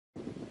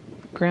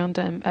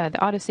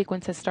The auto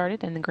sequence has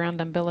started, and the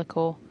ground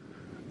umbilical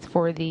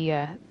for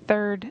the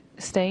third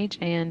stage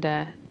and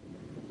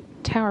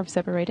tower have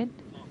separated.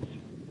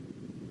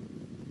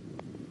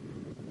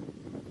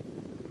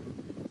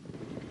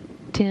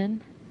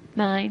 Ten,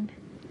 9,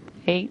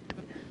 8,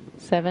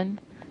 7,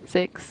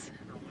 6,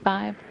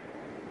 5,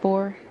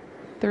 4,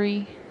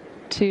 3,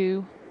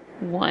 2,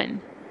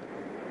 1.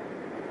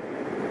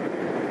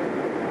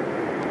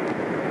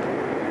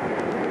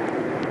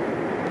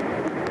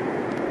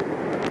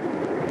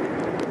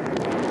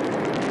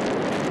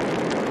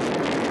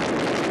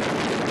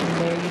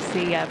 There you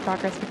see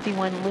Progress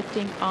 51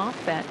 lifting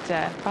off at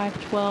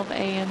 5:12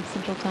 a.m.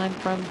 Central Time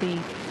from the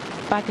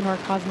Baikonur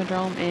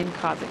Cosmodrome in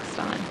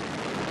Kazakhstan.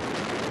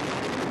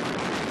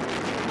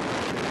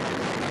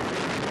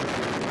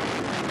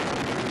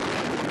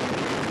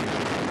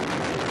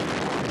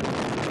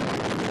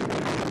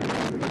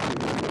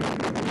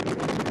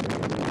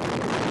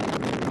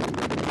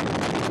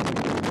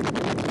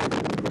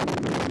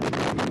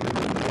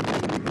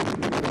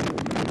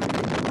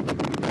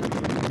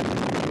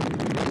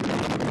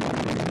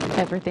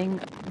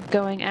 Everything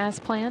going as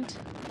planned.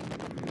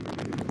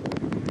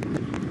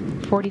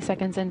 40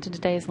 seconds into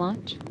today's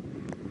launch.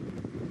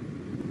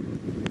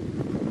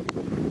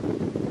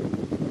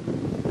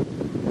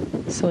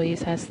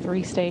 Soyuz has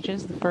 3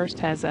 stages. The first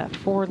has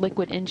 4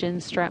 liquid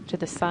engines strapped to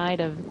the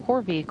side of the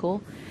core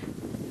vehicle,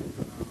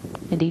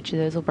 and each of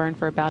those will burn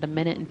for about 1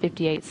 minute and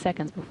 58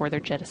 seconds before they're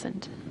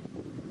jettisoned.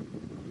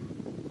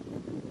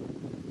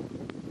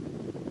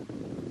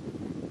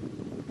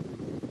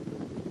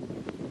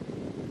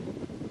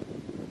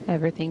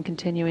 Everything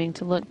continuing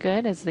to look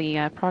good as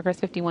the Progress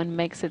 51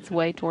 makes its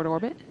way toward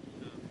orbit.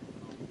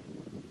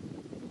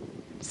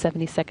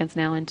 70 seconds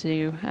now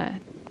into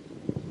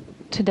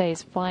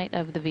today's flight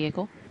of the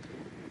vehicle.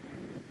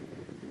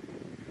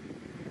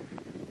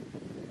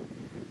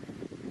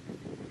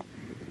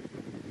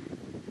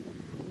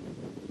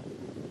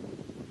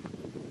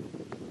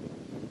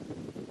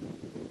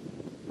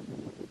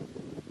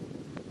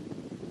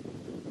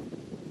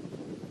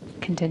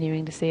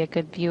 Continuing to see a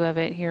good view of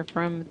it here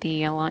from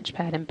the launch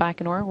pad in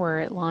Baikonur,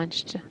 where it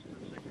launched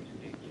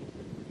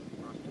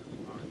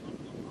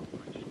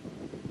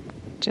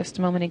just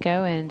a moment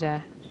ago,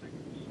 and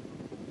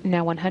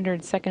now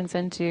 100 seconds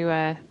into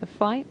the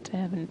flight,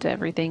 and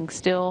everything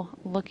still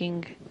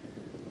looking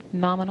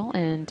nominal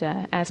and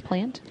as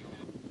planned.